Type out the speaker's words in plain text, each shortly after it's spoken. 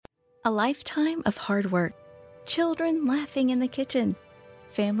A lifetime of hard work, children laughing in the kitchen,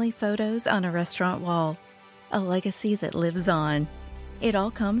 family photos on a restaurant wall, a legacy that lives on. It all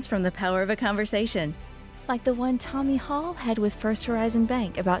comes from the power of a conversation, like the one Tommy Hall had with First Horizon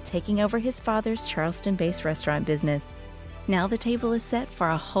Bank about taking over his father's Charleston-based restaurant business. Now the table is set for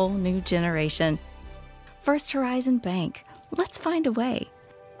a whole new generation. First Horizon Bank. Let's find a way.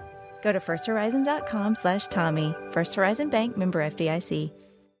 Go to firsthorizon.com/Tommy. First Horizon Bank, member FDIC.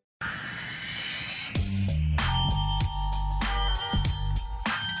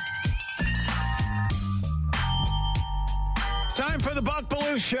 Time for the Buck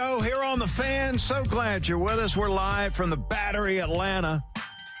Belue Show here on The Fan. So glad you're with us. We're live from the Battery, Atlanta,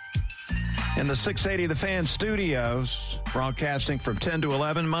 in the 680 The Fan studios, broadcasting from 10 to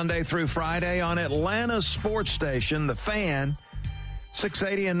 11, Monday through Friday on Atlanta's sports station, The Fan,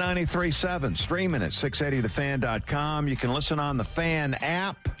 680 and 93.7. Streaming at 680thefan.com. You can listen on the Fan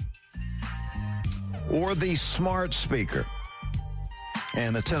app or the smart speaker.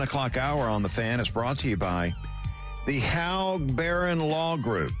 And the 10 o'clock hour on The Fan is brought to you by the Haug Law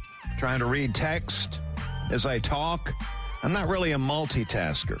Group. Trying to read text as I talk. I'm not really a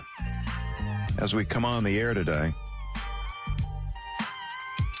multitasker as we come on the air today.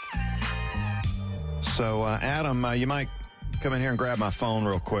 So, Adam, you might come in here and grab my phone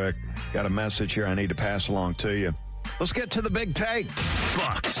real quick. Got a message here I need to pass along to you. Let's get to the big take.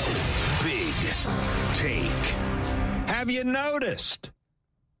 Buck's Big Take. Have you noticed?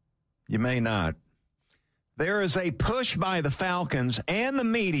 You may not. There is a push by the Falcons and the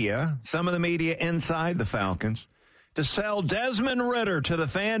media, some of the media inside the Falcons, to sell Desmond Ridder to the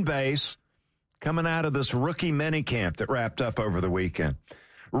fan base coming out of this rookie minicamp that wrapped up over the weekend.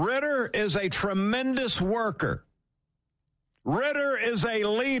 Ridder is a tremendous worker. Ridder is a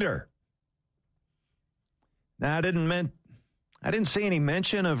leader. Now, I didn't see any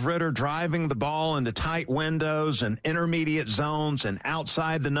mention of Ridder driving the ball into tight windows and intermediate zones and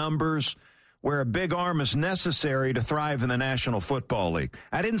outside the numbers where a big arm is necessary to thrive in the National Football League.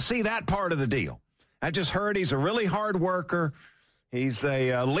 I didn't see that part of the deal. I just heard he's a really hard worker. He's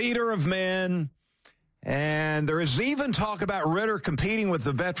a leader of men. And there is even talk about Ridder competing with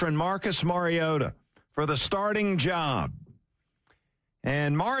the veteran Marcus Mariota for the starting job.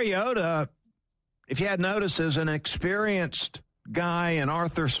 And Mariota, if you had noticed, is an experienced guy in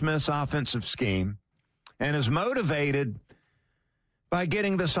Arthur Smith's offensive scheme and is motivated by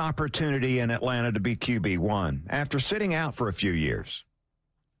getting this opportunity in Atlanta to be QB1 after sitting out for a few years.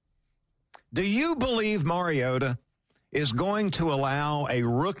 Do you believe Mariota is going to allow a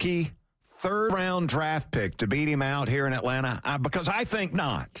rookie third-round draft pick to beat him out here in Atlanta? Because I think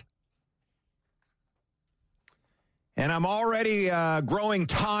not. And I'm already growing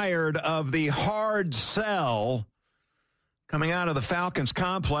tired of the hard sell coming out of the Falcons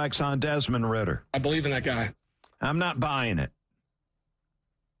complex on Desmond Ridder. I believe in that guy. I'm not buying it.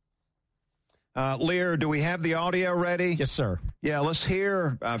 Lear, do we have the audio ready? Yes, sir. Yeah, let's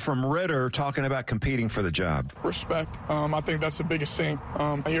hear from Ridder talking about competing for the job. Respect. I think that's the biggest thing.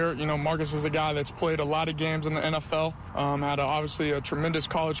 Here, Marcus is a guy that's played a lot of games in the NFL, had obviously a tremendous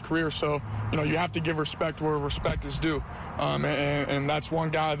college career. So, you have to give respect where respect is due. And that's one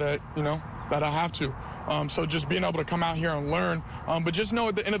guy that, that I have to. So just being able to come out here and learn, but just know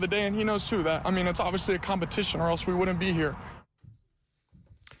at the end of the day, and he knows too, that, it's obviously a competition or else we wouldn't be here.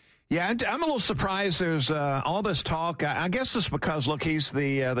 Yeah, I'm a little surprised there's all this talk. I guess it's because, look, he's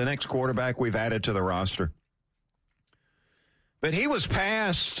the next quarterback we've added to the roster. But he was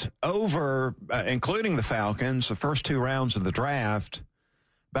passed over, including the Falcons, the first two rounds of the draft,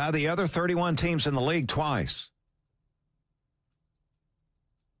 by the other 31 teams in the league twice.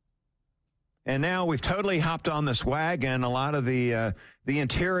 And now we've totally hopped on this wagon, a lot of the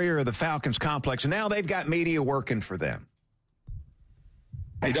interior of the Falcons complex, and now they've got media working for them.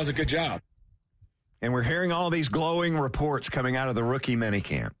 He does a good job. And we're hearing all these glowing reports coming out of the rookie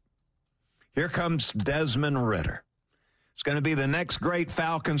minicamp. Here comes Desmond Ridder. It's going to be the next great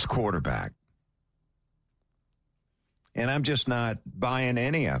Falcons quarterback. And I'm just not buying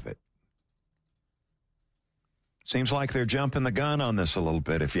any of it. Seems like they're jumping the gun on this a little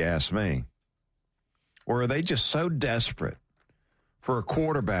bit, if you ask me. Or are they just so desperate for a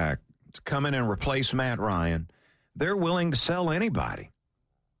quarterback to come in and replace Matt Ryan, they're willing to sell anybody?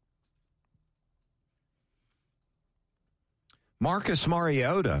 Marcus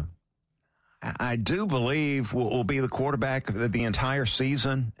Mariota, I do believe, will be the quarterback of the entire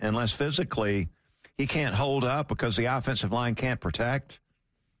season unless physically he can't hold up because the offensive line can't protect.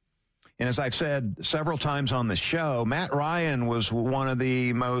 And as I've said several times on the show, Matt Ryan was one of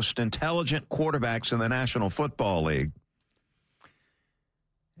the most intelligent quarterbacks in the National Football League.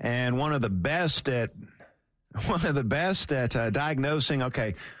 and one of the best at diagnosing,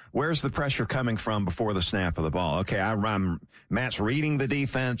 okay, where's the pressure coming from before the snap of the ball? Okay, Matt's reading the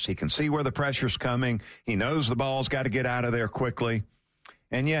defense. He can see where the pressure's coming. He knows the ball's got to get out of there quickly.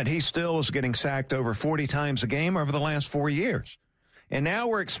 And yet he still is getting sacked over 40 times a game over the last 4 years. And now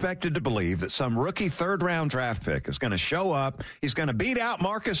we're expected to believe that some rookie third-round draft pick is going to show up. He's going to beat out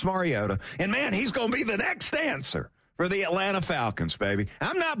Marcus Mariota. And, man, he's going to be the next answer for the Atlanta Falcons, baby.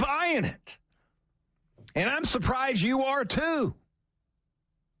 I'm not buying it. And I'm surprised you are, too.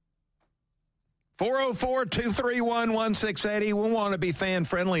 404-231-1680. We want to be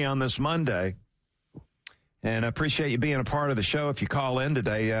fan-friendly on this Monday. And I appreciate you being a part of the show if you call in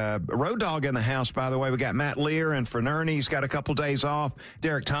today. Road Dog in the house, by the way. We got Matt Lear and Fernerney. He's got a couple days off.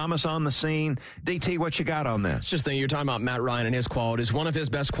 Derek Thomas on the scene. DT, what you got on this? Just you're talking about Matt Ryan and his qualities. One of his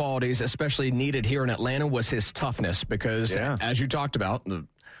best qualities, especially needed here in Atlanta, was his toughness because, as you talked about,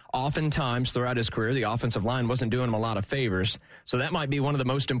 oftentimes throughout his career, the offensive line wasn't doing him a lot of favors. So that might be one of the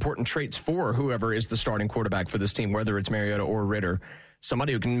most important traits for whoever is the starting quarterback for this team, whether it's Mariota or Ritter.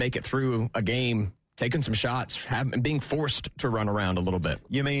 Somebody who can make it through a game, taking some shots, being forced to run around a little bit.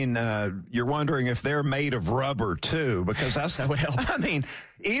 You mean you're wondering if they're made of rubber, too? Because that would help. I mean,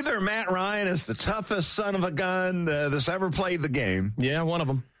 either Matt Ryan is the toughest son of a gun that's ever played the game. Yeah, one of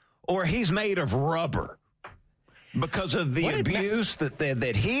them. Or he's made of rubber because of the abuse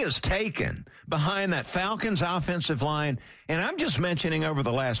that he has taken behind that Falcons offensive line. And I'm just mentioning over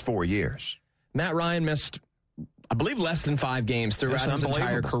the last 4 years. Matt Ryan missed, I believe, less than 5 games throughout his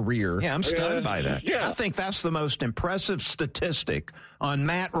entire career. Yeah, I'm stunned by that. Yeah. I think that's the most impressive statistic on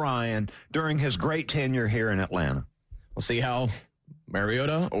Matt Ryan during his great tenure here in Atlanta. We'll see how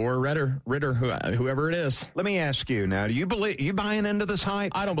Mariota or Ritter, whoever it is. Let me ask you now, do you buying into this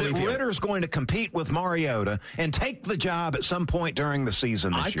hype? I don't believe that Ritter's going to compete with Mariota and take the job at some point during the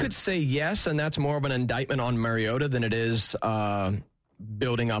season this year? I could say yes, and that's more of an indictment on Mariota than it is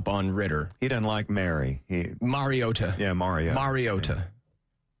building up on Ritter. He doesn't like Mariota. Yeah, Mariota.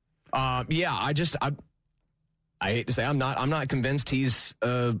 Yeah. I hate to say I'm not convinced he's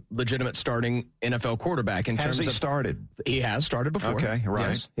a legitimate starting NFL quarterback in terms of. Has he started? He has started before. Okay, right.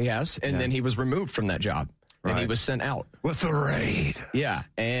 Yes, he has. And then he was removed from that job. And he was sent out. With the raid. Yeah.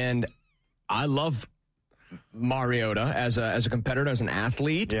 And I love Mariota as a competitor, as an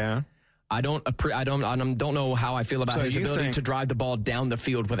athlete. Yeah. I don't know how I feel about his ability to drive the ball down the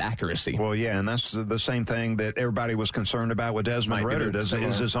field with accuracy. Well, yeah, and that's the same thing that everybody was concerned about with Desmond Ritter. Is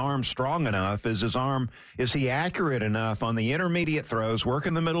his arm strong enough? Is he accurate enough on the intermediate throws, work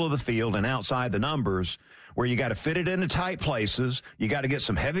in the middle of the field and outside the numbers, where you got to fit it into tight places, you got to get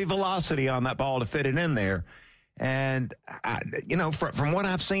some heavy velocity on that ball to fit it in there. And, from what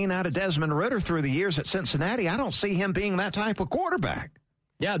I've seen out of Desmond Ritter through the years at Cincinnati, I don't see him being that type of quarterback.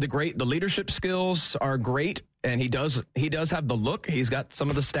 Yeah, the leadership skills are great, and he does have the look. He's got some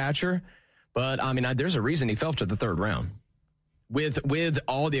of the stature, but I mean, there's a reason he fell to the third round. With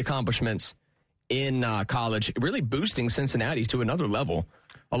all the accomplishments in college, really boosting Cincinnati to another level,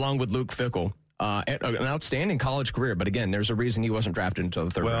 along with Luke Fickell. An outstanding college career, but again, there's a reason he wasn't drafted until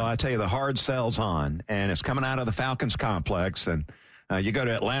the third round. Well, I tell you, the hard sell's on, and it's coming out of the Falcons complex, and you go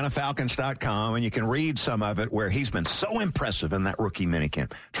to AtlantaFalcons.com, and you can read some of it where he's been so impressive in that rookie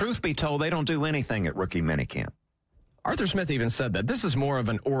minicamp. Truth be told, they don't do anything at rookie minicamp. Arthur Smith even said that this is more of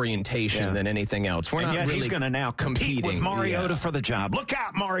an orientation than anything else. We're not really he's going to now compete with Mariota for the job. Look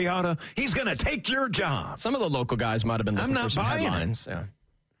out, Mariota. He's going to take your job. Some of the local guys might have been looking for some headlines. Yeah.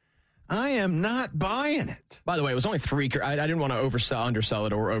 I am not buying it. By the way, it was only 3. I didn't want to undersell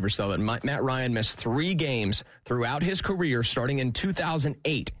it or oversell it. Matt Ryan missed 3 games throughout his career, starting in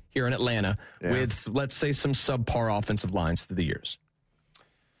 2008 here in Atlanta, with, let's say, some subpar offensive lines through the years.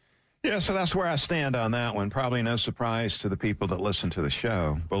 Yeah, so that's where I stand on that one. Probably no surprise to the people that listen to the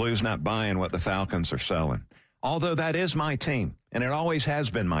show. Belue's not buying what the Falcons are selling. Although that is my team, and it always has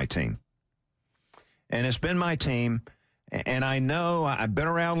been my team. And it's been my team. And I know I've been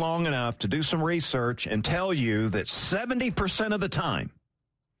around long enough to do some research and tell you that 70% of the time,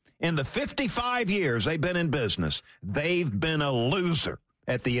 in the 55 years they've been in business, they've been a loser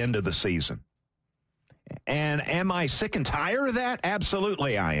at the end of the season. And am I sick and tired of that?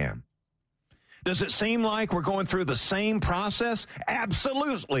 Absolutely I am. Does it seem like we're going through the same process?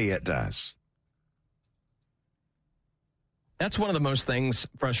 Absolutely it does. That's one of the most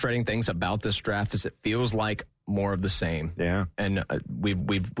frustrating things about this draft is it feels like more of the same. Yeah. And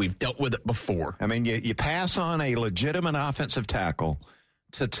we've dealt with it before. I mean, you pass on a legitimate offensive tackle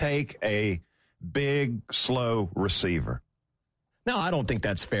to take a big, slow receiver. No, I don't think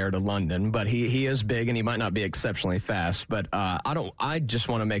that's fair to London, but he is big and he might not be exceptionally fast. But I just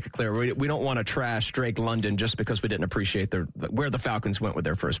want to make it clear we don't want to trash Drake London just because we didn't appreciate where the Falcons went with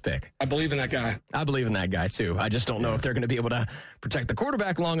their first pick. I believe in that guy. I believe in that guy too. I just don't know if they're going to be able to protect the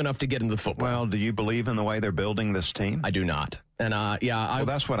quarterback long enough to get into the football. Well, do you believe in the way they're building this team? I do not. And well,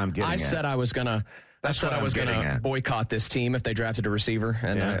 that's what I'm getting at. I said I was gonna boycott this team if they drafted a receiver,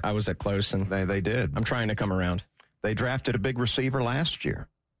 and I was at close, and they did. I'm trying to come around. They drafted a big receiver last year,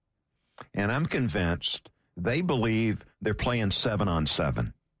 and I'm convinced they believe they're playing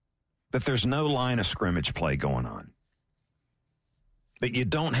 7-on-7, that there's no line of scrimmage play going on, that you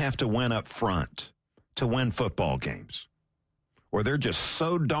don't have to win up front to win football games, or they're just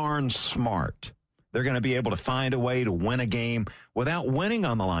so darn smart they're going to be able to find a way to win a game without winning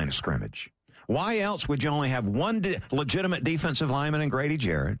on the line of scrimmage. Why else would you only have one legitimate defensive lineman in Grady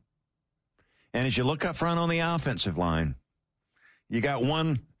Jarrett? And as you look up front on the offensive line, you got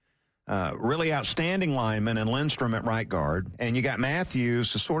one really outstanding lineman in Lindstrom at right guard, and you got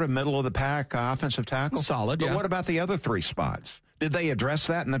Matthews, the sort of middle-of-the-pack offensive tackle. Solid, But what about the other three spots? Did they address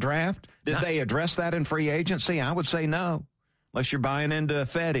that in the draft? Did they address that in free agency? I would say no, unless you're buying into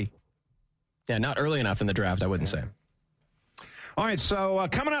Fetty. Yeah, not early enough in the draft, I wouldn't say. All right, so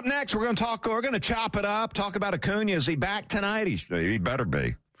coming up next, we're going to chop it up, talk about Acuna. Is he back tonight? He better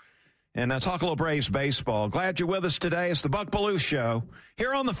be. And talk a little Braves baseball. Glad you're with us today. It's the Buck Belue Show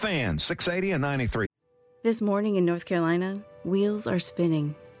here on The Fan, 680 and 93. This morning in North Carolina, wheels are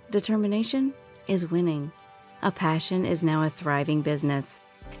spinning. Determination is winning. A passion is now a thriving business,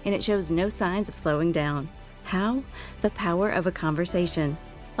 and it shows no signs of slowing down. How? The power of a conversation,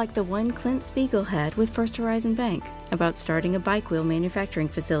 like the one Clint Spiegel had with First Horizon Bank about starting a bike wheel manufacturing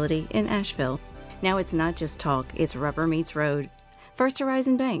facility in Asheville. Now it's not just talk, it's rubber meets road. First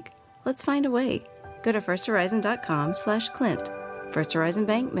Horizon Bank. Let's find a way. Go to firsthorizon.com/Clint. First Horizon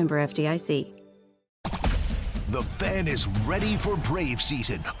Bank, member FDIC. The Fan is ready for Brave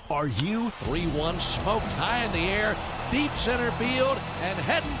season. Are you? 3-1 smoked high in the air, deep center field, and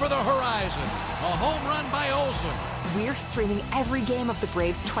heading for the horizon. A home run by Olsen. We're streaming every game of the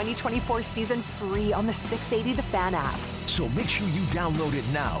Braves 2024 season free on the 680 The Fan app. So make sure you download it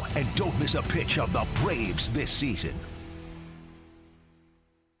now and don't miss a pitch of the Braves this season.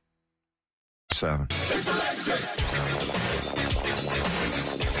 7. It's electric.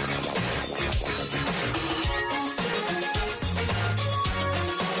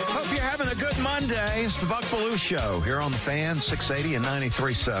 Hope you're having a good Monday. It's the Buck Belue Show here on The Fan, 680 and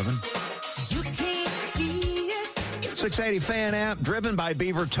 93.7. 680 Fan app, driven by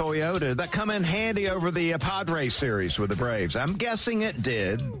Beaver Toyota. That come in handy over the Padres series with the Braves. I'm guessing it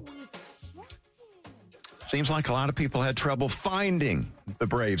did. Seems like a lot of people had trouble finding the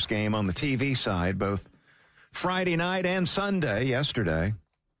Braves game on the TV side, both Friday night and Sunday yesterday. A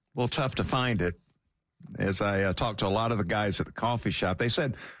little tough to find it. As I talked to a lot of the guys at the coffee shop, they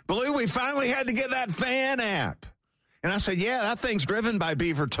said, Belue, we finally had to get that Fan app. And I said, yeah, that thing's driven by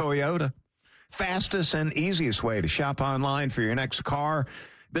Beaver Toyota. Fastest and easiest way to shop online for your next car.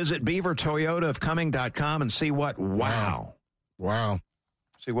 Visit beavertoyotaofcumming.com and see what wow.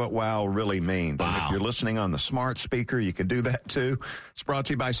 See what wow really means. Wow. And if you're listening on the smart speaker, you can do that too. It's brought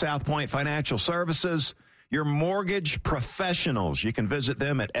to you by South Point Financial Services, your mortgage professionals. You can visit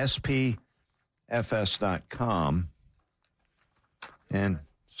them at spfs.com. And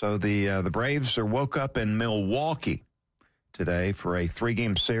so the Braves are woke up in Milwaukee today for a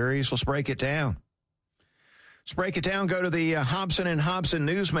 3-game series. Let's break it down. Go to the Hobson and Hobson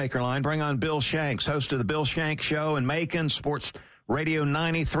Newsmaker line. Bring on Bill Shanks, host of the Bill Shanks Show in Macon, Sports Radio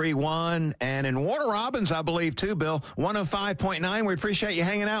 93.1, and in Warner Robins, I believe, too, Bill, 105.9. We appreciate you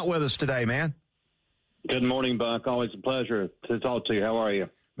hanging out with us today, man. Good morning, Buck. Always a pleasure to talk to you. How are you?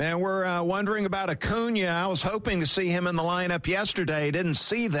 Man, we're wondering about Acuna. I was hoping to see him in the lineup yesterday. Didn't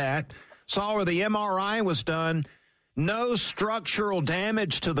see that. Saw where the MRI was done. No structural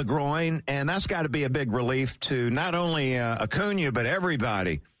damage to the groin, and that's got to be a big relief to not only Acuna, but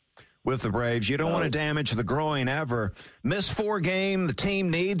everybody with the Braves. You don't want to damage the groin ever. Missed 4 games. The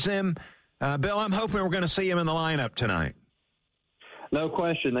team needs him. Bill, I'm hoping we're going to see him in the lineup tonight. No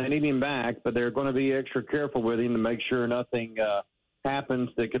question. They need him back, but they're going to be extra careful with him to make sure nothing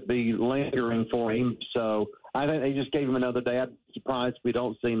happens that could be lingering for him. So I think they just gave him another day. I'm surprised we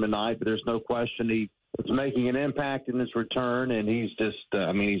don't see him tonight, but there's no question he is making an impact in his return, and he's just,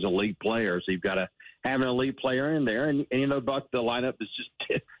 he's an elite player. So you've got to have an elite player in there. And you know, Buck, the lineup is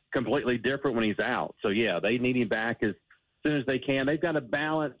just completely different when he's out. So, yeah, they need him back as soon as they can. They've got to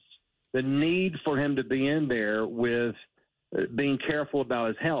balance the need for him to be in there with being careful about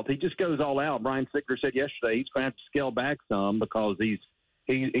his health. He just goes all out. Brian Sickler said yesterday he's going to have to scale back some because he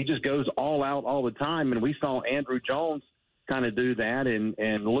just goes all out all the time. And we saw Andrew Jones kind of do that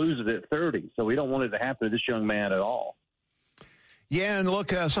and lose it at 30. So we don't want it to happen to this young man at all. Yeah, and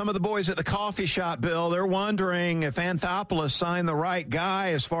look, some of the boys at the coffee shop, Bill, they're wondering if Anthopoulos signed the right guy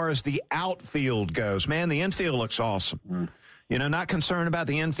as far as the outfield goes. Man, the infield looks awesome. You know, not concerned about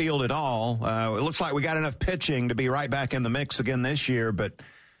the infield at all. It looks like we got enough pitching to be right back in the mix again this year. But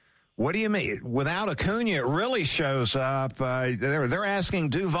what do you mean? Without Acuna, it really shows up. They're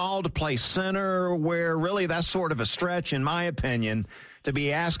asking Duvall to play center, where really that's sort of a stretch, in my opinion, to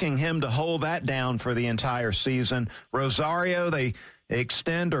be asking him to hold that down for the entire season. Rosario, they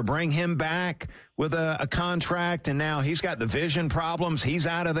extend or bring him back with a contract, and now he's got the vision problems. He's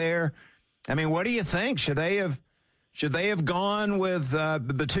out of there. I mean, what do you think? Should they have gone with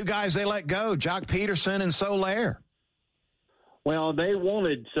the two guys they let go, Jock Peterson and Soler? Well, they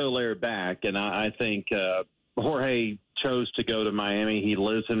wanted Soler back, and I think Jorge chose to go to Miami. He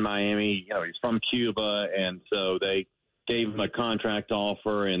lives in Miami. You know, he's from Cuba, and so they gave him a contract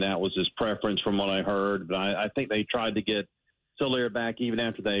offer, and that was his preference from what I heard. But I think they tried to get Soler back even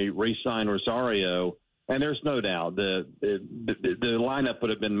after they re-signed Rosario. And there's no doubt the lineup would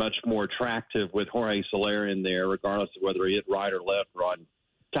have been much more attractive with Jorge Soler in there, regardless of whether he hit right or left or on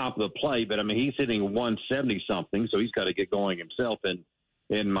top of the plate. But, I mean, he's hitting 170-something, so he's got to get going himself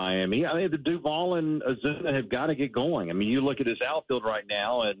in Miami. I mean, the Duvall and Ozuna have got to get going. I mean, you look at his outfield right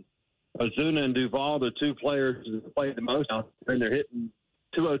now, and Ozuna and Duvall, the two players that play the most out there, and they're hitting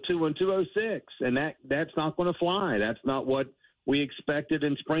 202 and 206, and that's not going to fly. That's not what we expected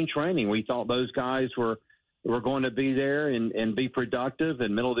in spring training. We thought those guys were going to be there and be productive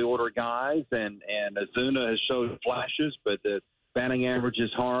and middle-of-the-order guys, and Ozuna has showed flashes, but the batting average is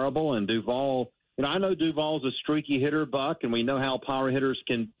horrible, and Duvall, you know, I know Duvall's a streaky hitter, Buck, and we know how power hitters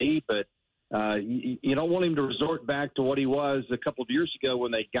can be, but you don't want him to resort back to what he was a couple of years ago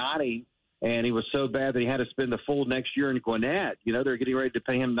when they got him, and he was so bad that he had to spend the full next year in Gwinnett. You know, they're getting ready to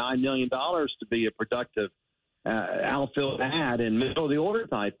pay him $9 million to be a productive outfield bat and middle-of-the-order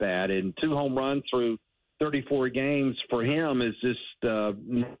type bat, and 2 home runs through 34 games for him is just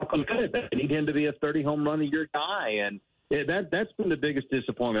not going to cut it. They need him to be a 30-home-run-a-year guy, and that's been the biggest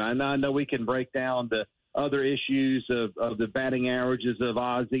disappointment. I know we can break down the other issues of the batting averages of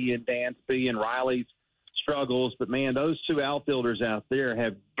Ozzie and Dansby and Riley's struggles, but, man, those 2 outfielders out there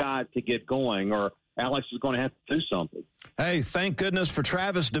have got to get going, or Alex is going to have to do something. Hey, thank goodness for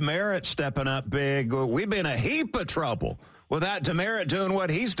Travis Demerit stepping up big. We've been a heap of trouble without Demerit doing what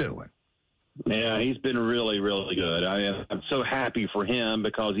he's doing. Yeah, he's been really, really good. I'm so happy for him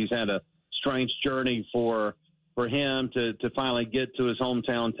because he's had a strange journey for him to finally get to his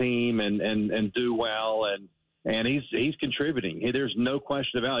hometown team and do well, and he's contributing. There's no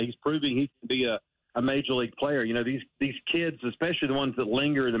question about it. He's proving he can be a major league player. You know, these kids, especially the ones that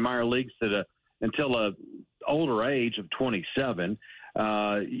linger in the minor leagues until a older age of 27,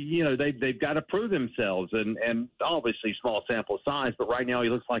 you know, they've got to prove themselves, and obviously small sample size, but right now he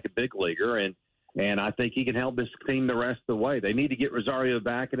looks like a big leaguer, and I think he can help this team the rest of the way. They need to get Rosario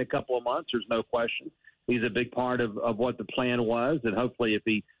back in a couple of months. There's no question. He's a big part of what the plan was, and hopefully if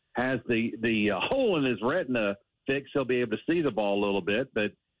he has the hole in his retina fixed, he'll be able to see the ball a little bit.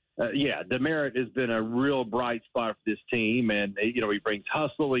 But, yeah, Demerit has been a real bright spot for this team, and, you know, he brings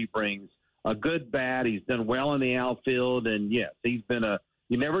hustle, he brings a good bat. He's done well in the outfield, and yes, he's been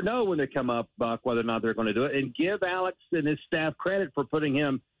you never know when they come up, Buck, whether or not they're going to do it. And give Alex and his staff credit for putting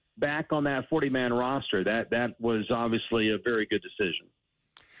him back on that 40-man roster. That was obviously a very good decision.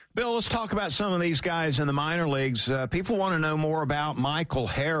 Bill, let's talk about some of these guys in the minor leagues. People want to know more about Michael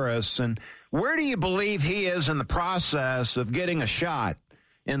Harris, and where do you believe he is in the process of getting a shot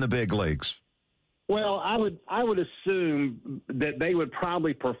in the big leagues? Well, I would assume that they would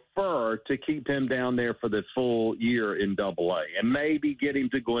probably prefer to keep him down there for the full year in AA and maybe get him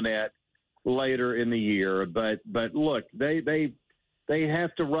to Gwinnett later in the year. But look, they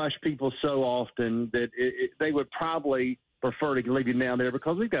have to rush people so often that they would probably prefer to leave him down there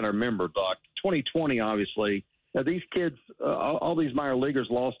because we've got to remember, Doc, 2020, obviously, these kids, all these minor leaguers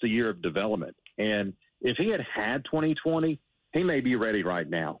lost a year of development. And if he had 2020, he may be ready right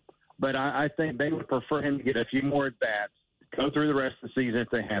now. But I think they would prefer him to get a few more at-bats, go through the rest of the season if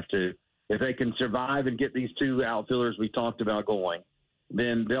they have to. If they can survive and get these 2 outfielders we talked about going,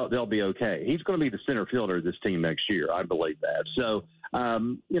 then they'll be okay. He's going to be the center fielder of this team next year. I believe that. So,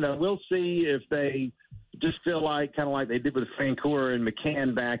 you know, we'll see if they just feel like kind of like they did with Francoeur and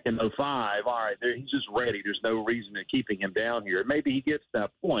McCann back in 2005. All right, he's just ready. There's no reason to keeping him down here. Maybe he gets to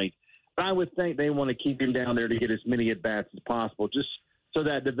that point. But I would think they want to keep him down there to get as many at-bats as possible, just so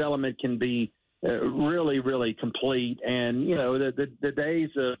that development can be really, really complete. And, you know, the days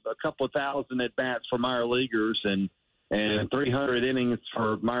of a couple of thousand at-bats for minor leaguers and 300 innings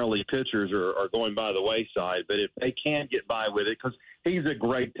for minor league pitchers are going by the wayside. But if they can get by with it, because he's a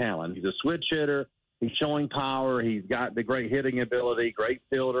great talent. He's a switch hitter. He's showing power. He's got the great hitting ability, great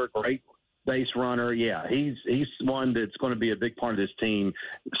fielder, great base runner. Yeah, he's one that's going to be a big part of this team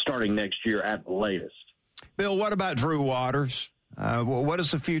starting next year at the latest. Bill, what about Drew Waters? What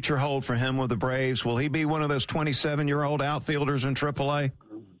does the future hold for him with the Braves? Will he be one of those 27-year-old outfielders in AAA?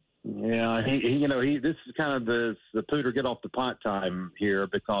 Yeah, this is kind of the pooter get off the pot time here,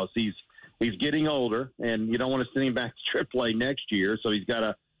 because he's getting older, and you don't want to send him back to AAA next year, so he's got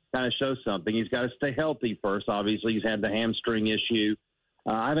to kind of show something. He's got to stay healthy first. Obviously, he's had the hamstring issue.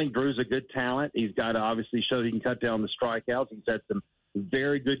 I think Drew's a good talent. He's got to obviously show he can cut down the strikeouts. He's had some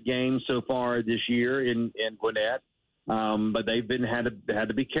very good games so far this year in Gwinnett. But they've had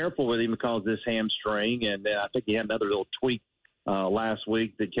to be careful with him because of this hamstring, and I think he had another little tweak last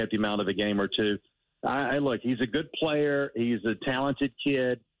week that kept him out of a game or two. Look, he's a good player. He's a talented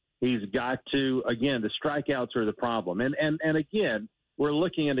kid. He's got to, again, the strikeouts are the problem. And again, we're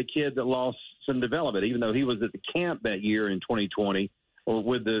looking at a kid that lost some development, even though he was at the camp that year in 2020 or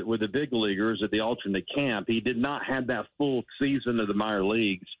with the big leaguers at the alternate camp. He did not have that full season of the minor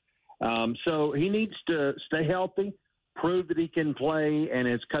leagues. So he needs to stay healthy, prove that he can play, and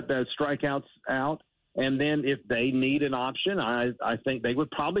has cut those strikeouts out. And then if they need an option, I think they would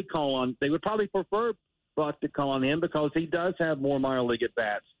probably prefer Buck to call on him, because he does have more minor league at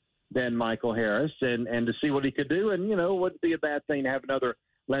bats than Michael Harris, and to see what he could do. And, it wouldn't be a bad thing to have another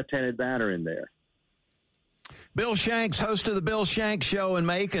left-handed batter in there. Bill Shanks, host of the Bill Shanks Show in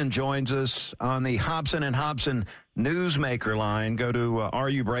Macon, joins us on the Hobson & Hobson Newsmaker line. Go to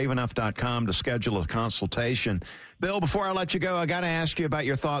areyoubravenough.com to schedule a consultation. Bill, before I let you go, I got to ask you about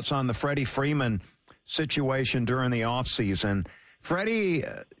your thoughts on the Freddie Freeman situation during the offseason. Freddie,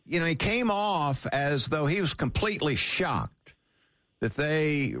 he came off as though he was completely shocked that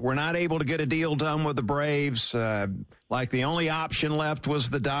they were not able to get a deal done with the Braves, like the only option left was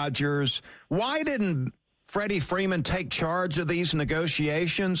the Dodgers. Why didn't Freddie Freeman take charge of these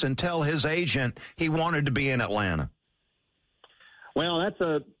negotiations and tell his agent he wanted to be in Atlanta? Well, that's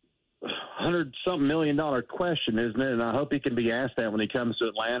a $100-something million question, isn't it? And I hope he can be asked that when he comes to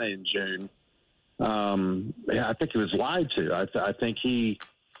Atlanta in June. I think he was lied to. I think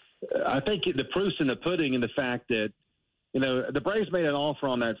the proof's in the pudding, in the fact that, the Braves made an offer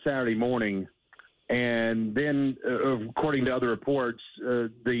on that Saturday morning, and then, according to other reports,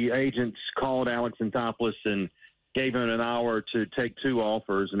 the agents called Alex Anthopoulos and gave him an hour to take two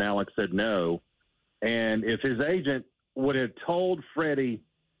offers, and Alex said no. And if his agent would have told Freddie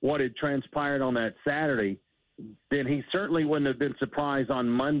what had transpired on that Saturday, then he certainly wouldn't have been surprised on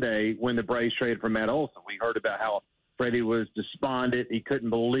Monday when the Braves traded for Matt Olson. We heard about how Freddie was despondent. He couldn't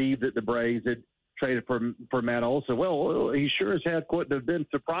believe that the Braves had traded for Matt Olson. Well, he sure as heck wouldn't have been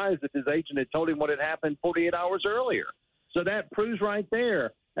surprised if his agent had told him what had happened 48 hours earlier. So that proves right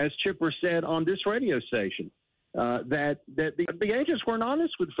there, as Chipper said on this radio station, that the agents weren't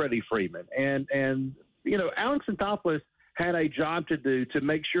honest with Freddie Freeman. And Alex Anthopoulos had a job to do to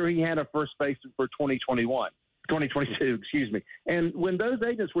make sure he had a first baseman for 2022, excuse me. And when those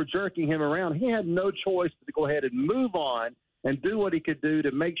agents were jerking him around, he had no choice but to go ahead and move on and do what he could do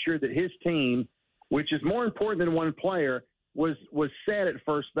to make sure that his team, which is more important than one player, was set at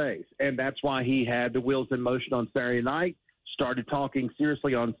first base. And that's why he had the wheels in motion on Saturday night, started talking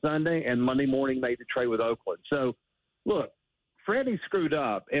seriously on Sunday, and Monday morning made the trade with Oakland. So, look, Freddie screwed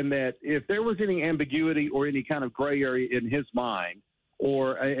up, and that if there was any ambiguity or any kind of gray area in his mind,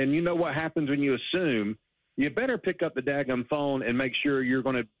 and you know what happens when you assume, you better pick up the daggum phone and make sure you're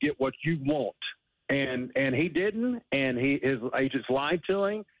going to get what you want. And he didn't, and his agents lied to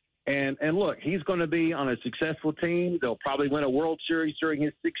him. And look, he's going to be on a successful team. They'll probably win a World Series during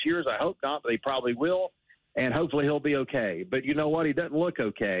his 6 years. I hope not, but they probably will. And hopefully he'll be okay. But you know what? He doesn't look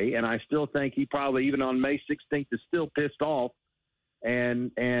okay. And I still think he probably, even on May 16th, is still pissed off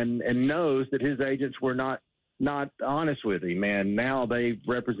and knows that his agents were not honest with him. And now they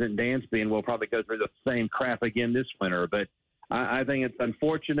represent Dansby and will probably go through the same crap again this winter. But I think it's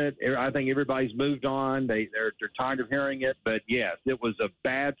unfortunate. I think everybody's moved on. They're tired of hearing it. But, yes, it was a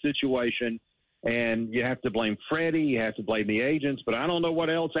bad situation, and you have to blame Freddie. You have to blame the agents. But I don't know what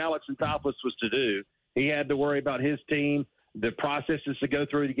else Alex Anthopoulos was to do. He had to worry about his team, the processes to go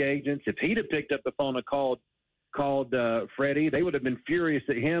through the agents. If he'd have picked up the phone and called Freddie, they would have been furious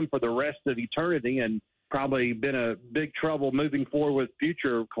at him for the rest of eternity. And probably been a big trouble moving forward with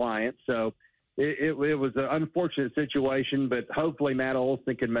future clients. So it was an unfortunate situation, but hopefully Matt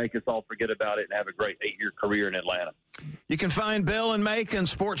Olson can make us all forget about it and have a great 8-year career in Atlanta. You can find Bill in Macon,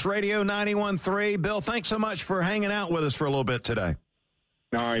 Sports Radio 91.3. Bill, thanks so much for hanging out with us for a little bit today.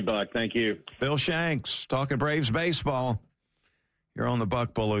 All right, Buck. Thank you. Bill Shanks, talking Braves baseball. You're on the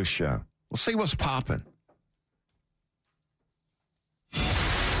Buck Belue Show. We'll see what's popping.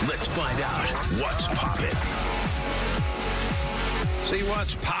 Let's find out what's popping. See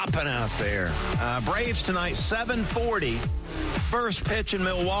what's popping out there. Braves tonight, 7:40. First pitch in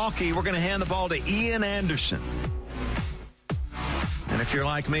Milwaukee. We're going to hand the ball to Ian Anderson. And if you're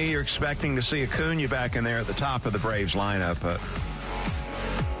like me, you're expecting to see Acuna back in there at the top of the Braves lineup.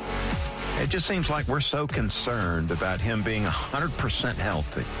 It just seems like we're so concerned about him being 100%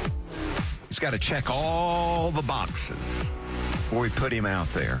 healthy. He's got to check all the boxes before we put him out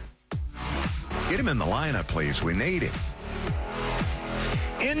there. Get him in the lineup, please. We need him.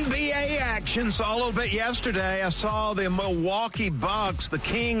 NBA action. Saw a little bit yesterday. I saw the Milwaukee Bucks. The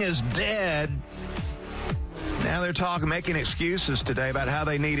king is dead. Now they're making excuses today about how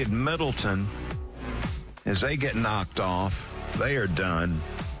they needed Middleton. As they get knocked off, they are done.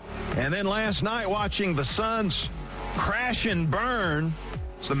 And then last night, watching the Suns crash and burn,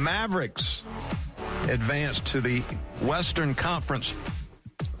 the Mavericks advanced to the Western Conference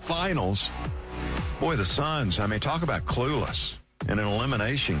Finals. Boy, the Suns, talk about clueless in an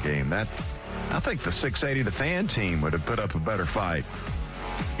elimination game. I think the 680 The Fan team would have put up a better fight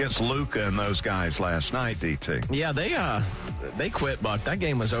against Luka and those guys last night, DT. Yeah, they quit, Buck. That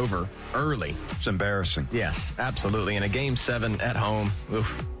game was over early. It's embarrassing. Yes, absolutely. In a Game 7 at home.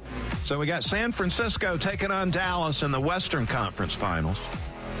 Oof. So we got San Francisco taking on Dallas in the Western Conference Finals.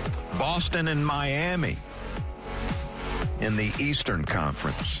 Boston and Miami in the Eastern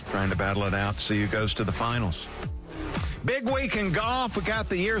Conference, trying to battle it out to see who goes to the finals. Big week in golf. We got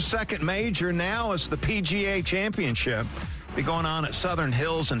the year's second major. Now it's the PGA Championship. Be going on at Southern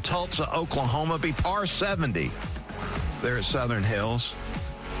Hills in Tulsa, Oklahoma. Be par 70 there at Southern Hills.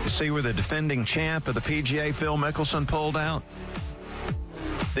 You see where the defending champ of the PGA, Phil Mickelson, pulled out?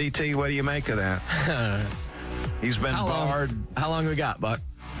 DT, what do you make of that? He's been barred. How long we got, Buck?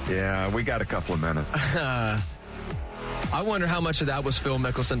 Yeah, we got a couple of minutes. I wonder how much of that was Phil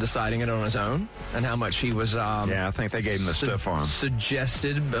Mickelson deciding it on his own and how much he was... yeah, I think they gave him the stiff arm.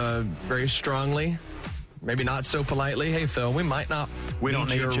 Suggested very strongly, maybe not so politely, hey, Phil, we might not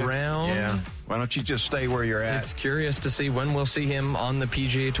need you around. Yeah, why don't you just stay where you're at? It's curious to see when we'll see him on the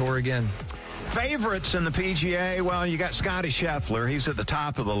PGA Tour again. Favorites in the PGA, well, you got Scotty Scheffler. He's at the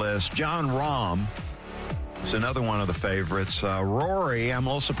top of the list. John Rahm is another one of the favorites. Rory, I'm a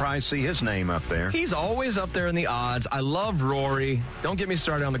little surprised to see his name up there. He's always up there in the odds. I love Rory. Don't get me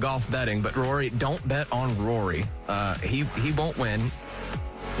started on the golf betting, but Rory, don't bet on Rory. He won't win.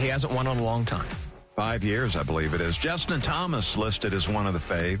 He hasn't won in a long time. 5 years, I believe it is. Justin Thomas listed as one of the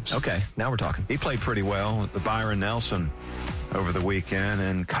faves. Okay, now we're talking. He played pretty well at the Byron Nelson over the weekend.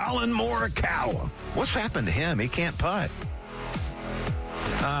 And Colin Morikawa, what's happened to him? He can't putt.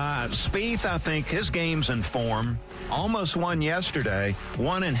 Spieth, I think his game's in form. Almost won yesterday.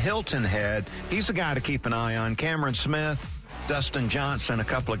 Won in Hilton Head. He's a guy to keep an eye on. Cameron Smith, Dustin Johnson, a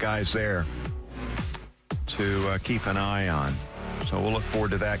couple of guys there to keep an eye on. So we'll look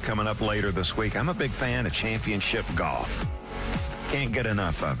forward to that coming up later this week. I'm a big fan of championship golf. Can't get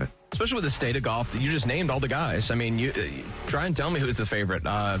enough of it. Especially with the state of golf. You just named all the guys. I mean, you try and tell me who's the favorite.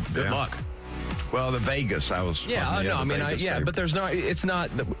 Good luck. Well, the Vegas, I was. Yeah, I know. I mean, but there's not. It's not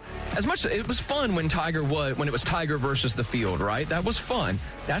as much. It was fun when it was Tiger versus the field, right? That was fun.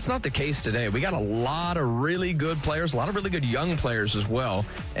 That's not the case today. We got a lot of really good players, a lot of really good young players as well,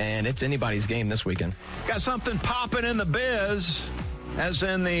 and it's anybody's game this weekend. Got something popping in the biz, as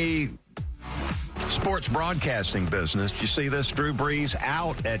in the sports broadcasting business. You see this? Drew Brees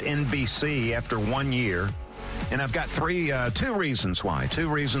out at NBC after 1 year, and I've got two reasons why.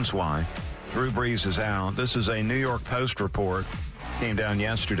 Drew Brees is out. This is a New York Post report. Came down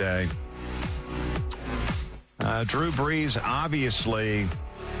yesterday. Drew Brees obviously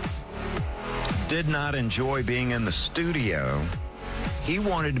did not enjoy being in the studio. He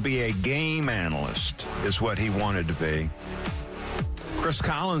wanted to be a game analyst, is what he wanted to be. Chris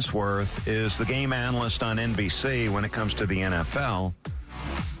Collinsworth is the game analyst on NBC when it comes to the NFL.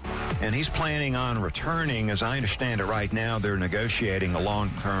 And he's planning on returning. As I understand it right now, they're negotiating a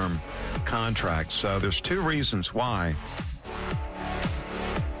long-term contract. So there's two reasons why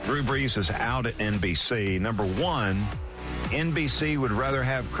Drew Brees is out at NBC. Number one, NBC would rather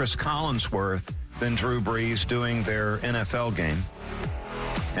have Chris Collinsworth than Drew Brees doing their NFL game.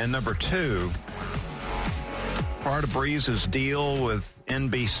 And number two, Part of Breeze's deal with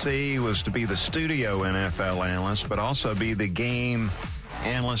NBC was to be the studio NFL analyst, but also be the game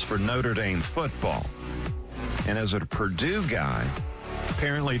analyst for Notre Dame football. And as a Purdue guy,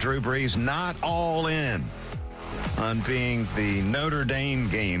 apparently Drew Brees not all in on being the Notre Dame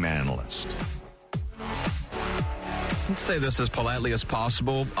game analyst. Let's say this as politely as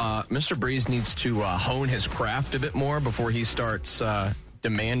possible. Mr. Brees needs to hone his craft a bit more before he starts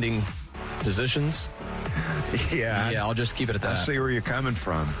demanding positions. Yeah, I'll just keep it at that. I see where you're coming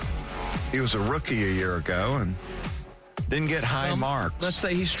from. He was a rookie a year ago and didn't get high marks. Let's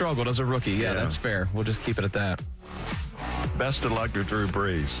say he struggled as a rookie. Yeah, that's fair. We'll just keep it at that. Best of luck to Drew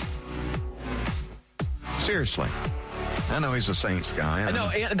Brees. Seriously. I know he's a Saints guy. I know.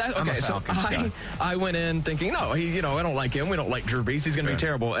 Okay, so I went in thinking, no, I don't like him. We don't like Drew Brees. He's going to be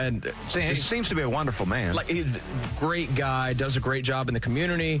terrible. And he seems to be a wonderful man. Like, he's a great guy, does a great job in the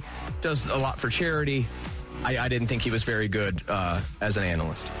community, does a lot for charity. I didn't think he was very good as an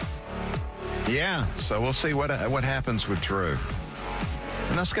analyst. Yeah, so we'll see what happens with Drew.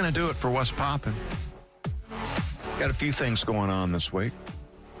 And that's going to do it for What's Poppin'. Got a few things going on this week.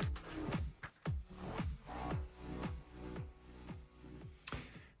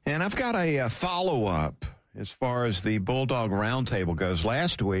 And I've got a follow-up as far as the Bulldog Roundtable goes.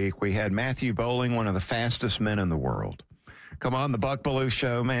 Last week, we had Matthew Boling, one of the fastest men in the world. Come on, the Buck Belue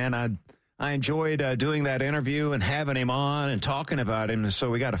Show, man. I enjoyed doing that interview and having him on and talking about him.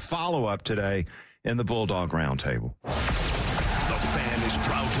 So we got a follow-up today in the Bulldog Roundtable. The Fan is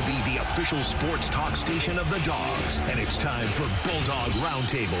proud to be the official sports talk station of the Dogs. And it's time for Bulldog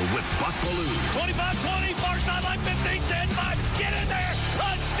Roundtable with Buck Belue. 25-20, far sideline, 15, 10-5, get in there,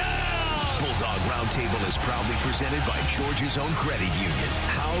 touchdown! Bulldog Roundtable is proudly presented by Georgia's own credit union,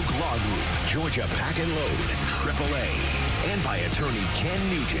 Haug Law Group, Georgia Pack and Load, AAA, and by attorney Ken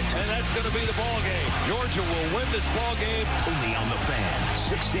Nugent. And that's going to be the ball game. Georgia will win this ball game. Only on the Fan,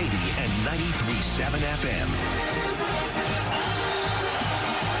 680 and 93.7 FM.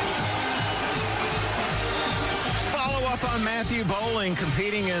 Follow up on Matthew Boling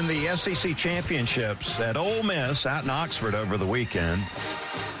competing in the SEC championships at Ole Miss out in Oxford over the weekend.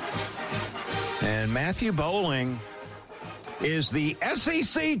 And Matthew Boling is the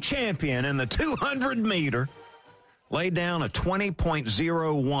SEC champion in the 200-meter. Laid down a 20.01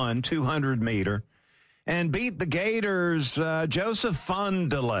 200-meter and beat the Gators' Joseph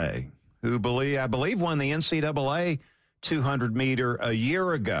Fondelay, who I believe won the NCAA 200-meter a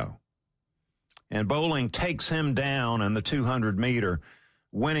year ago. And Boling takes him down in the 200-meter,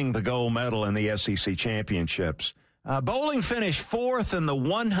 winning the gold medal in the SEC championships. Boling finished fourth in the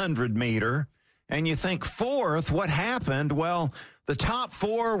 100-meter, and you think fourth, what happened? Well, the top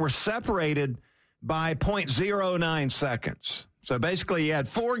four were separated by 0.09 seconds. So basically, you had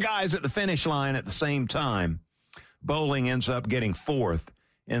four guys at the finish line at the same time. Boling ends up getting fourth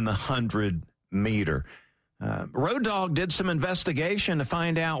in the 100-meter. Road Dogg did some investigation to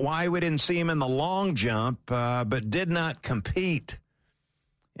find out why we didn't see him in the long jump, but did not compete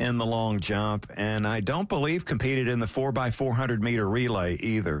in the long jump. And I don't believe competed in the 4x400-meter relay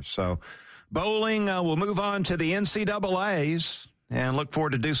either. So Boling will move on to the NCAAs. And look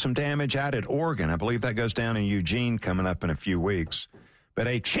forward to do some damage out at Oregon. I believe that goes down in Eugene coming up in a few weeks. But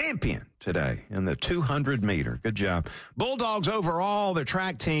a champion today in the 200-meter. Good job. Bulldogs overall, their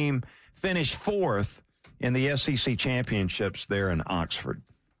track team finished fourth in the SEC championships there in Oxford.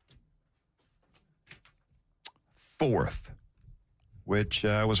 Fourth, which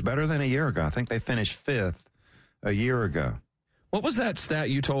was better than a year ago. I think they finished fifth a year ago. What was that stat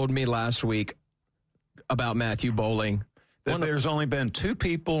you told me last week about Matthew Boling? That there's only been two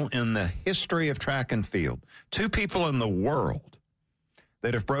people in the history of track and field, two people in the world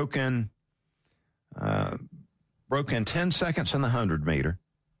that have broken 10 seconds in the 100-meter,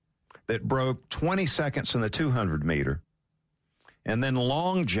 that broke 20 seconds in the 200-meter, and then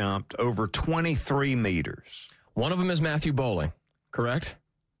long jumped over 23 meters. One of them is Matthew Boling, correct?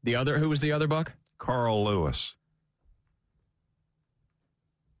 The other, who was the other, Buck? Carl Lewis.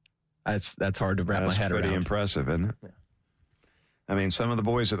 That's hard to wrap my head around. That's pretty impressive, isn't it? Yeah. I mean, some of the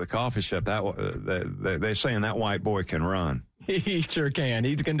boys at the coffee shop, they're saying that white boy can run. He sure can.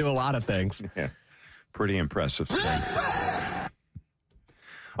 He can do a lot of things. Yeah, pretty impressive stuff.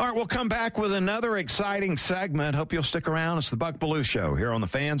 All right, we'll come back with another exciting segment. Hope you'll stick around. It's the Buck Belue Show here on the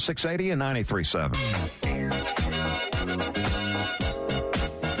Fan, 680 and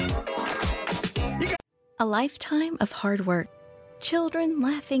 93.7. A lifetime of hard work. Children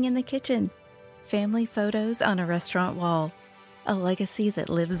laughing in the kitchen. Family photos on a restaurant wall. A legacy that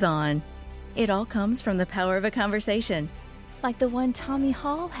lives on. It all comes from the power of a conversation. like the one Tommy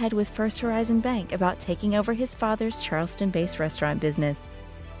Hall had with First Horizon Bank about taking over his father's Charleston-based restaurant business.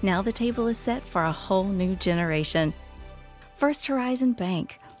 Now the table is set for a whole new generation. First Horizon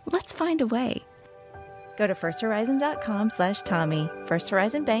Bank. Let's find a way. Go to firsthorizon.com/Tommy. First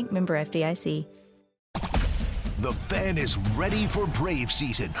Horizon Bank, member FDIC. The Fan is ready for Brave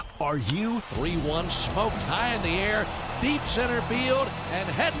season. Are you? 3-1 smoked high in the air, deep center field, and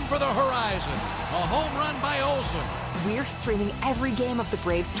heading for the horizon. A home run by Olsen. We're streaming every game of the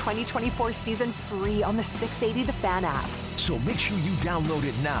Braves 2024 season free on the 680 The Fan app. So make sure you download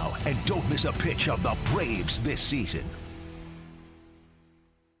it now and don't miss a pitch of the Braves this season.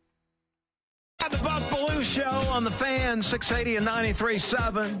 The Buck Belue Show on the Fan, 680 and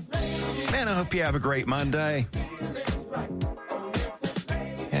 93.7. Man, I hope you have a great Monday.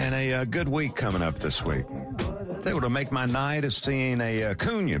 And a good week coming up this week. What'll make my night is seeing a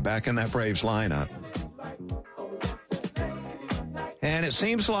Acuna back in that Braves lineup. And it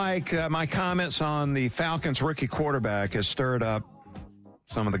seems like my comments on the Falcons rookie quarterback has stirred up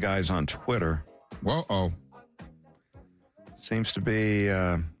some of the guys on Twitter. Whoa-oh. Seems to be,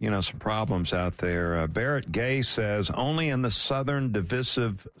 some problems out there. Barrett Gay says, only in the southern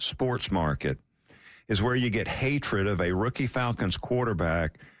divisive sports market is where you get hatred of a rookie Falcons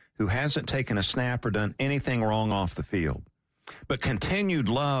quarterback who hasn't taken a snap or done anything wrong off the field, but continued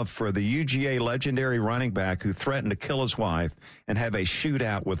love for the UGA legendary running back who threatened to kill his wife and have a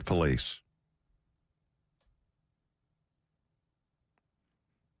shootout with police.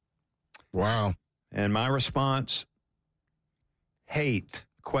 Wow. And my response, hate, ?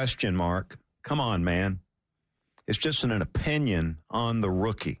 Come on, man. It's just an opinion on the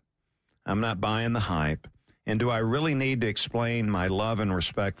rookie. I'm not buying the hype. And do I really need to explain my love and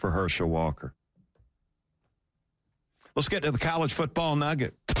respect for Herschel Walker? Let's get to the college football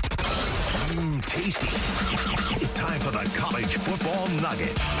nugget. Tasty. Time for the college football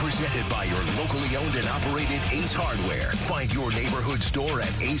nugget. Presented by your locally owned and operated Ace Hardware. Find your neighborhood store at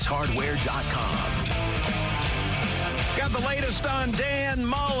acehardware.com. Got the latest on Dan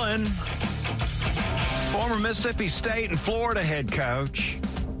Mullen, former Mississippi State and Florida head coach,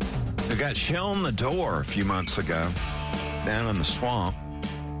 who got shown the door a few months ago down in the swamp.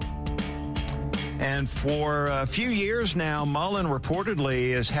 And for a few years now, Mullen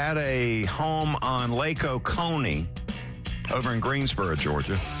reportedly has had a home on Lake Oconee over in Greensboro,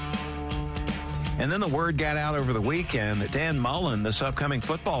 Georgia. And then the word got out over the weekend that Dan Mullen, this upcoming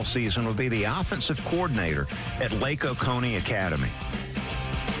football season, will be the offensive coordinator at Lake Oconee Academy.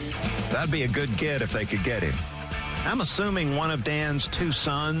 That'd be a good get if they could get him. I'm assuming one of Dan's two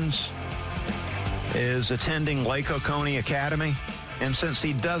sons is attending Lake Oconee Academy. And since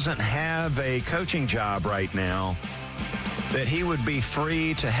he doesn't have a coaching job right now, that he would be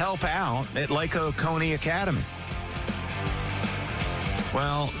free to help out at Lake Oconee Academy.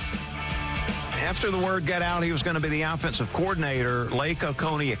 Well, after the word got out he was going to be the offensive coordinator, Lake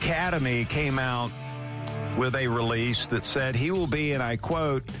Oconee Academy came out with a release that said he will be, and I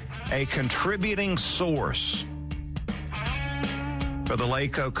quote, a contributing source for the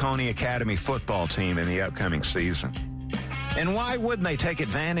Lake Oconee Academy football team in the upcoming season. And why wouldn't they take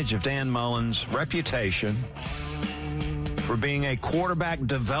advantage of Dan Mullen's reputation for being a quarterback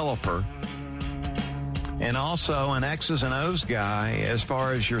developer and also an X's and O's guy as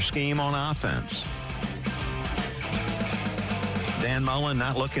far as your scheme on offense? Dan Mullen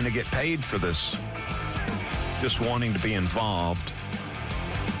not looking to get paid for this, just wanting to be involved.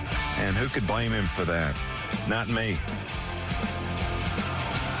 And who could blame him for that? Not me.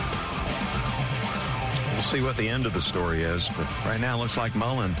 We'll see what the end of the story is, but right now it looks like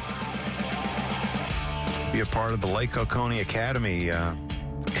Mullen be a part of the Lake Oconee Academy,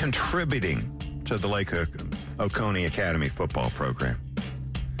 contributing to the Lake Oconee Academy football program.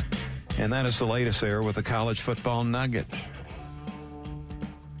 And that is the latest there with the college football nugget.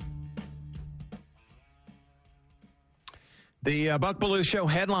 The Buck Belue Show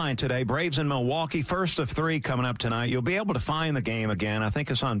headline today, Braves in Milwaukee, first of three coming up tonight. You'll be able to find the game again. I think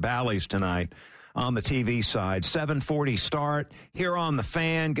it's on Bally's tonight on the TV side. 7:40 start here on the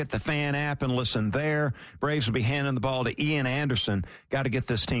Fan. Get the Fan app and listen there. Braves will be handing the ball to Ian Anderson. Got to get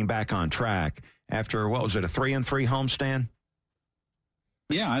this team back on track after, what was it, a 3-3 homestand?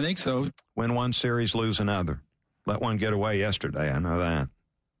 Yeah, I think so. Win one series, lose another. Let one get away yesterday. I know that.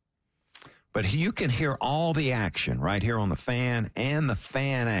 But you can hear all the action right here on the Fan and the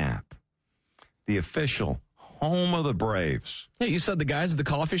Fan app, the official home of the Braves. Yeah, you said the guys at the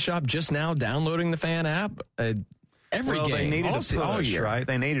coffee shop just now downloading the Fan app. Every game. They needed a push, all year. right?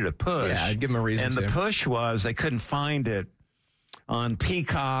 They needed a push. Yeah, I'd give them a reason to. And the push was they couldn't find it on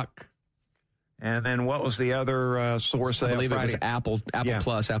Peacock And then what was the other source? I believe it was Apple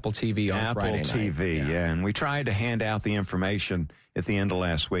Plus, Apple TV on Friday night. Apple TV, yeah. And we tried to hand out the information at the end of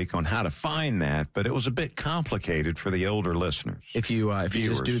last week on how to find that, but it was a bit complicated for the older listeners. If you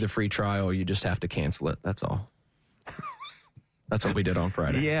just do the free trial, you just have to cancel it. That's all. That's what we did on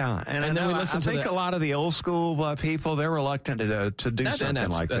Friday. Yeah, and then I think a lot of the old school people, they're reluctant to do something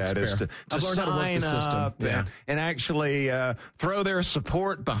like that. Is to sign up and actually throw their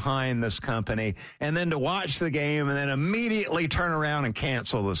support behind this company, and then to watch the game and then immediately turn around and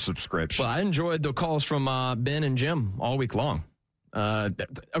cancel the subscription. Well, I enjoyed the calls from Ben and Jim all week long. A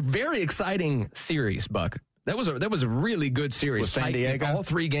very exciting series, Buck. That was a really good series. With San Diego? All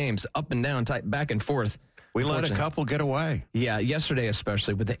 3 games, up and down, tight, back and forth. We let a couple get away. Yeah, yesterday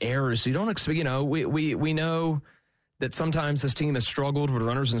especially with the errors. You don't expect, we know that sometimes this team has struggled with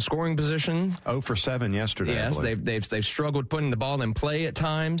runners in scoring position. 0 for 7 yesterday. Yes, they've struggled putting the ball in play at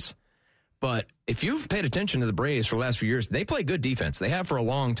times. But if you've paid attention to the Braves for the last few years, they play good defense. They have for a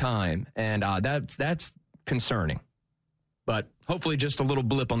long time, and that's concerning. But hopefully just a little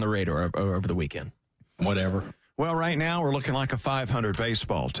blip on the radar over the weekend. Whatever. Well, right now we're looking like a 500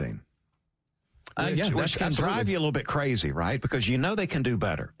 baseball team. Which can drive you a little bit crazy, right? Because they can do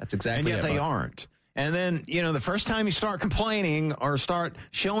better. That's exactly. And yet they aren't. And then, the first time you start complaining or start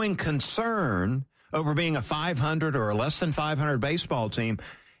showing concern over being a 500 or a less than 500 baseball team,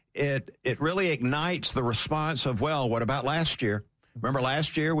 it really ignites the response of, well, what about last year? Remember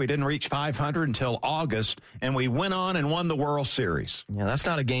last year we didn't reach 500 until August, and we went on and won the World Series. Yeah, that's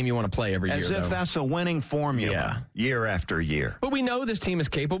not a game you want to play every year. As if that's a winning formula year after year. But we know this team is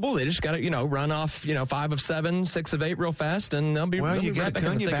capable. They just got to, run off, 5 of 7, 6 of 8 real fast, and they'll be well, you get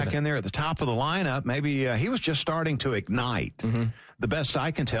Acuna back in there at the top of the lineup. Maybe he was just starting to ignite. Mm-hmm. The best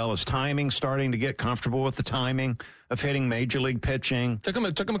I can tell is timing, starting to get comfortable with the timing of hitting major league pitching. Took him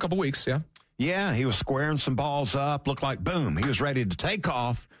a couple weeks, yeah. Yeah, he was squaring some balls up, looked like, boom, he was ready to take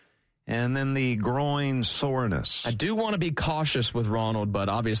off, and then the groin soreness. I do want to be cautious with Ronald, but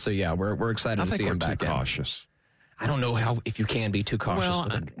obviously, we're excited to see him back in. I think we're too cautious. I don't know if you can be too cautious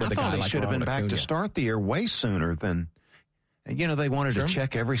with a guy like Ronald Acuna. I thought he should have been back to start the year way sooner than, they wanted to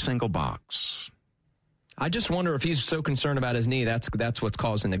check every single box. I just wonder if he's so concerned about his knee, that's what's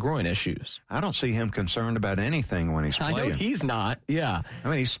causing the groin issues. I don't see him concerned about anything when he's playing. I know he's not, yeah. I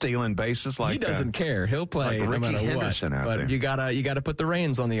mean, he's stealing bases like he doesn't care. He'll play like no Ricky matter Henderson what. Out but there. you gotta put the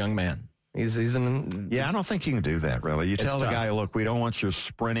reins on the young man. He's I don't think you can do that, really. You tell the guy, look, we don't want you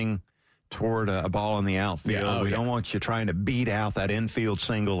sprinting toward a ball in the outfield. We don't want you trying to beat out that infield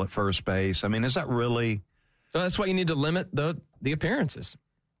single at first base. I mean, is that really? So that's why you need to limit the appearances.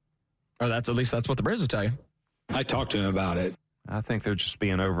 Or that's what the Braves will tell you. I talked to him about it. I think they're just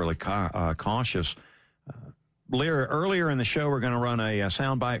being overly cautious. Earlier in the show, we're going to run a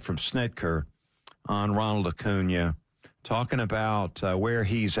soundbite from Snitker on Ronald Acuna, talking about where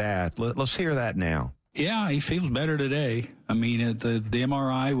he's at. Let's hear that now. Yeah, he feels better today. I mean, the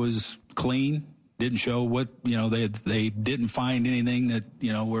MRI was clean. Didn't show what, they didn't find anything that,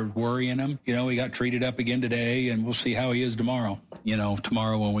 were worrying him. He got treated up again today, and we'll see how he is tomorrow.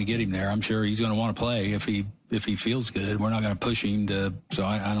 Tomorrow when we get him there, I'm sure he's going to want to play if he feels good. We're not going to push him so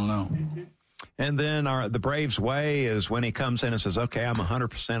I don't know. And then the Braves way is when he comes in and says, okay, I'm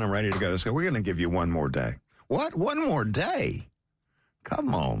 100%, I'm ready to go. So we're going to give you one more day. What? One more day?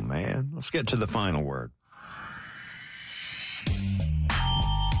 Come on, man. Let's get to the final word.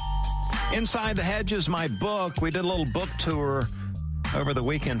 Inside the Hedges, my book. We did a little book tour over the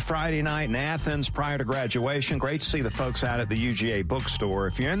weekend, Friday night in Athens prior to graduation. Great to see the folks out at the UGA bookstore.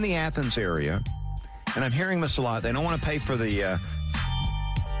 If you're in the Athens area, and I'm hearing this a lot, they don't want to pay for the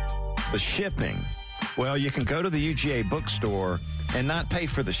shipping. Well, you can go to the UGA bookstore and not pay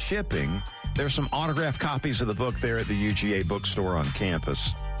for the shipping. There's some autographed copies of the book there at the UGA bookstore on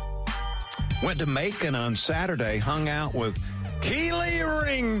campus. Went to Macon on Saturday, hung out with Keely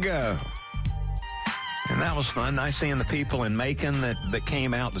Ringo. And that was fun. Nice seeing the people in Macon that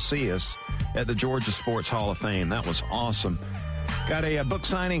came out to see us at the Georgia Sports Hall of Fame. That was awesome. Got a book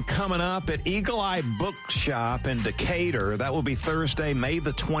signing coming up at Eagle Eye Bookshop in Decatur. That will be Thursday, May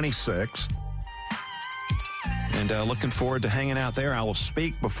the 26th. And looking forward to hanging out there. I will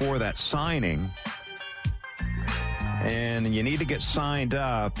speak before that signing. And you need to get signed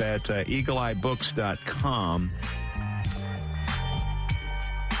up at eagleeyebooks.com.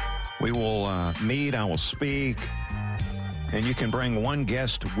 We will meet. I will speak. And you can bring one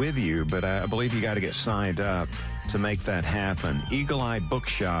guest with you, but I believe you got to get signed up to make that happen. Eagle Eye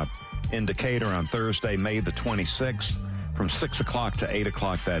Bookshop in Decatur on Thursday, May the 26th, from 6 o'clock to 8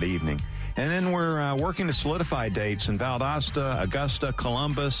 o'clock that evening. And then we're working to solidify dates in Valdosta, Augusta,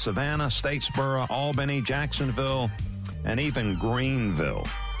 Columbus, Savannah, Statesboro, Albany, Jacksonville, and even Greenville.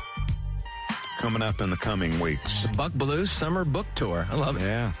 Coming up in the coming weeks. The Buck Belue Summer Book Tour. I love it.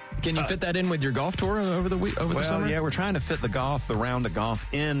 Yeah. Can you fit that in with your golf tour over the summer? Yeah, we're trying to fit the round of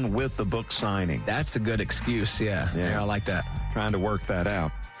golf in with the book signing. That's a good excuse, yeah. I like that. Trying to work that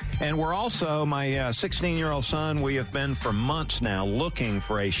out. And we're also, my 16-year-old son, we have been for months now looking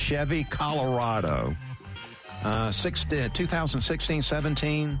for a Chevy Colorado, 2016,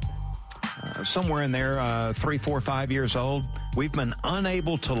 17, somewhere in there, 3, 4, 5 years old. We've been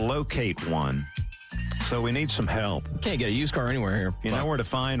unable to locate one, so we need some help. Can't get a used car anywhere here. You know where to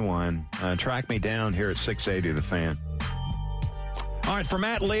find one. Track me down here at 680 The Fan. All right, for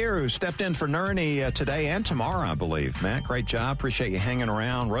Matt Lear, who stepped in for Nerney today and tomorrow, I believe. Matt, great job. Appreciate you hanging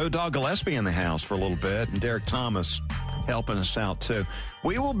around. Road Dogg Gillespie in the house for a little bit, and Derek Thomas helping us out, too.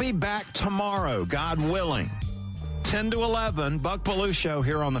 We will be back tomorrow, God willing. 10 to 11, Buck Belue Show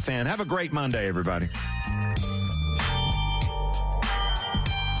here on The Fan. Have a great Monday, everybody.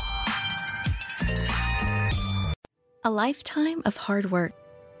 A lifetime of hard work.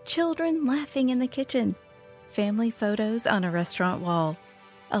 Children laughing in the kitchen. Family photos on a restaurant wall.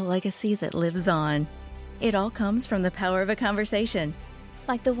 A legacy that lives on. It all comes from the power of a conversation.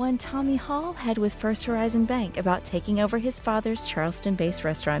 Like the one Tommy Hall had with First Horizon Bank about taking over his father's Charleston-based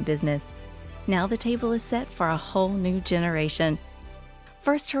restaurant business. Now the table is set for a whole new generation.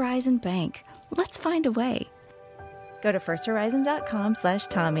 First Horizon Bank. Let's find a way. Go to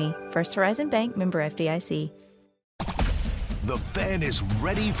firsthorizon.com/Tommy. First Horizon Bank, member FDIC. The Fan is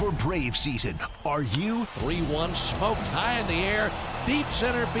ready for Brave season. Are you? 3-1 smoked high in the air, deep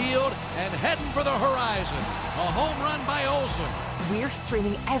center field, and heading for the horizon. A home run by Olsen. We're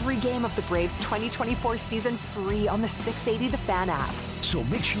streaming every game of the Braves 2024 season free on the 680 The Fan app. So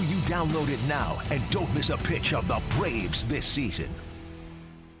make sure you download it now and don't miss a pitch of the Braves this season.